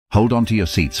Hold on to your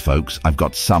seats, folks. I've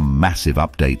got some massive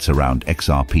updates around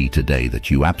XRP today that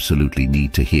you absolutely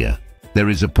need to hear. There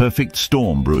is a perfect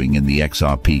storm brewing in the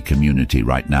XRP community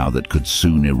right now that could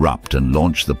soon erupt and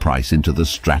launch the price into the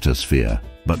stratosphere.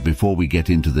 But before we get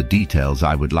into the details,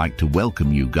 I would like to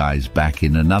welcome you guys back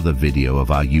in another video of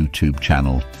our YouTube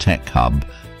channel, Tech Hub,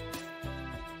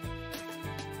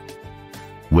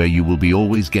 where you will be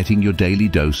always getting your daily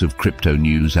dose of crypto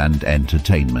news and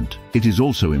entertainment. It is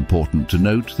also important to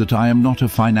note that I am not a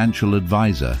financial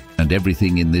advisor, and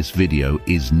everything in this video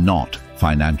is not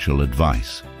financial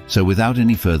advice. So without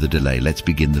any further delay, let's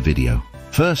begin the video.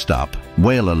 First up,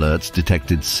 whale alerts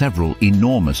detected several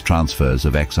enormous transfers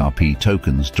of XRP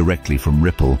tokens directly from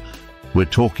Ripple. We're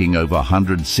talking over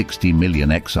 160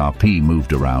 million XRP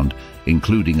moved around,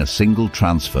 including a single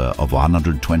transfer of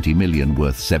 120 million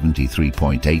worth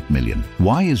 73.8 million.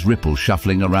 Why is Ripple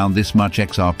shuffling around this much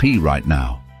XRP right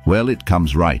now? Well, it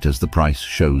comes right as the price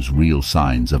shows real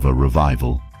signs of a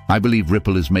revival. I believe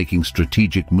Ripple is making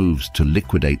strategic moves to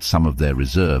liquidate some of their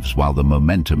reserves while the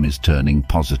momentum is turning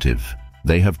positive.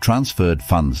 They have transferred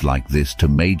funds like this to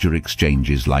major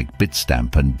exchanges like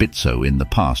Bitstamp and Bitso in the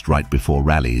past right before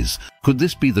rallies. Could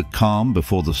this be the calm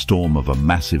before the storm of a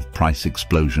massive price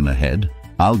explosion ahead?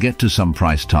 I'll get to some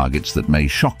price targets that may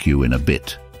shock you in a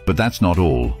bit. But that's not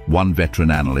all. One veteran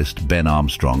analyst, Ben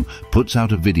Armstrong, puts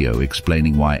out a video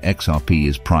explaining why XRP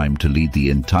is primed to lead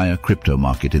the entire crypto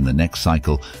market in the next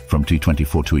cycle from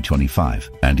 2024 to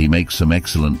 2025. And he makes some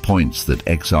excellent points that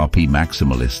XRP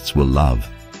maximalists will love.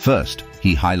 First,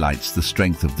 he highlights the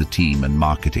strength of the team and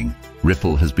marketing.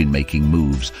 Ripple has been making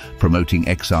moves, promoting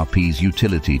XRP's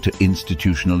utility to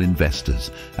institutional investors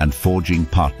and forging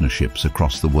partnerships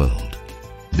across the world.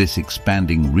 This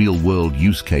expanding real-world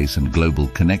use case and global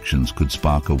connections could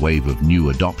spark a wave of new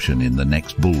adoption in the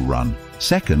next bull run.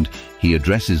 Second, he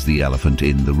addresses the elephant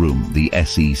in the room, the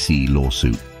SEC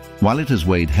lawsuit. While it has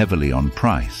weighed heavily on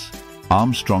price,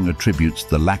 Armstrong attributes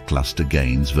the lackluster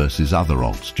gains versus other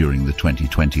alts during the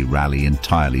 2020 rally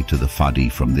entirely to the FUD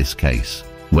from this case.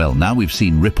 Well, now we've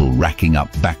seen Ripple racking up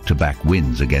back-to-back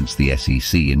wins against the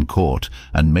SEC in court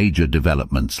and major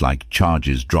developments like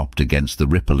charges dropped against the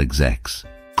Ripple execs.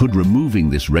 Could removing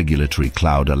this regulatory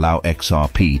cloud allow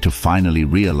XRP to finally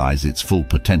realize its full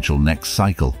potential next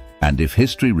cycle? And if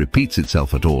history repeats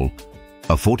itself at all,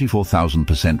 a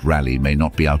 44,000% rally may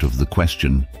not be out of the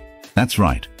question. That's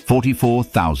right,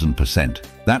 44,000%.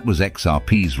 That was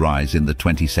XRP's rise in the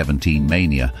 2017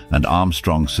 mania, and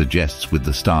Armstrong suggests with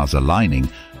the stars aligning,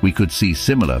 we could see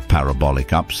similar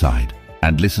parabolic upside.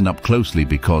 And listen up closely,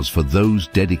 because for those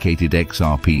dedicated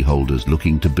XRP holders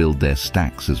looking to build their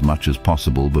stacks as much as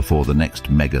possible before the next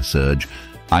mega surge,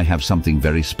 I have something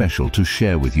very special to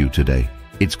share with you today.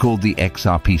 It's called the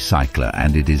XRP Cycler,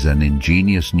 and it is an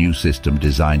ingenious new system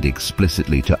designed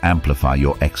explicitly to amplify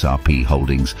your XRP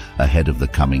holdings ahead of the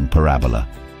coming parabola.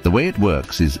 The way it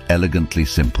works is elegantly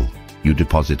simple. You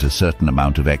deposit a certain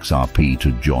amount of XRP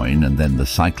to join, and then the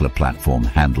Cycler platform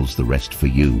handles the rest for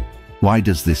you. Why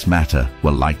does this matter?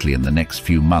 Well, likely in the next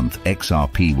few months,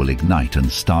 XRP will ignite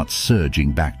and start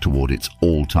surging back toward its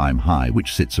all-time high,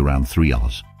 which sits around 3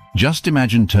 Rs. Just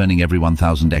imagine turning every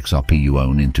 1,000 XRP you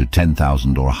own into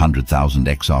 10,000 or 100,000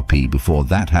 XRP before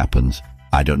that happens.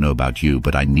 I don't know about you,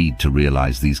 but I need to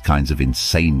realize these kinds of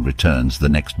insane returns the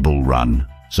next bull run.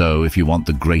 So if you want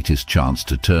the greatest chance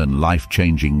to turn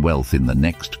life-changing wealth in the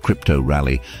next crypto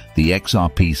rally, the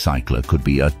XRP Cycler could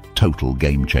be a total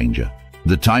game changer.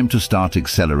 The time to start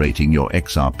accelerating your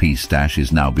XRP stash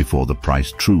is now before the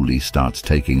price truly starts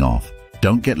taking off.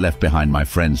 Don't get left behind, my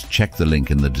friends. Check the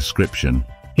link in the description.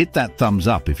 Hit that thumbs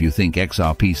up if you think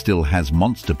XRP still has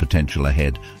monster potential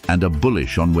ahead and are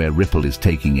bullish on where Ripple is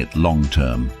taking it long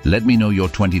term. Let me know your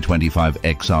 2025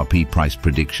 XRP price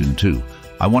prediction too.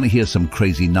 I want to hear some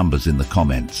crazy numbers in the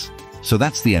comments. So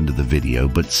that's the end of the video,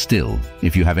 but still,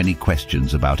 if you have any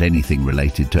questions about anything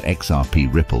related to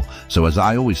XRP Ripple, so as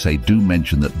I always say, do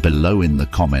mention that below in the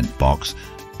comment box,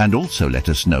 and also let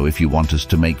us know if you want us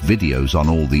to make videos on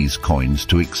all these coins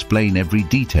to explain every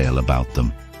detail about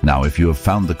them. Now, if you have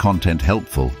found the content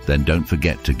helpful, then don't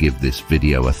forget to give this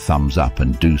video a thumbs up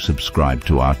and do subscribe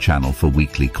to our channel for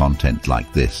weekly content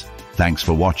like this. Thanks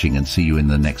for watching, and see you in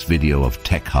the next video of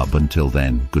Tech Hub. Until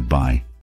then, goodbye.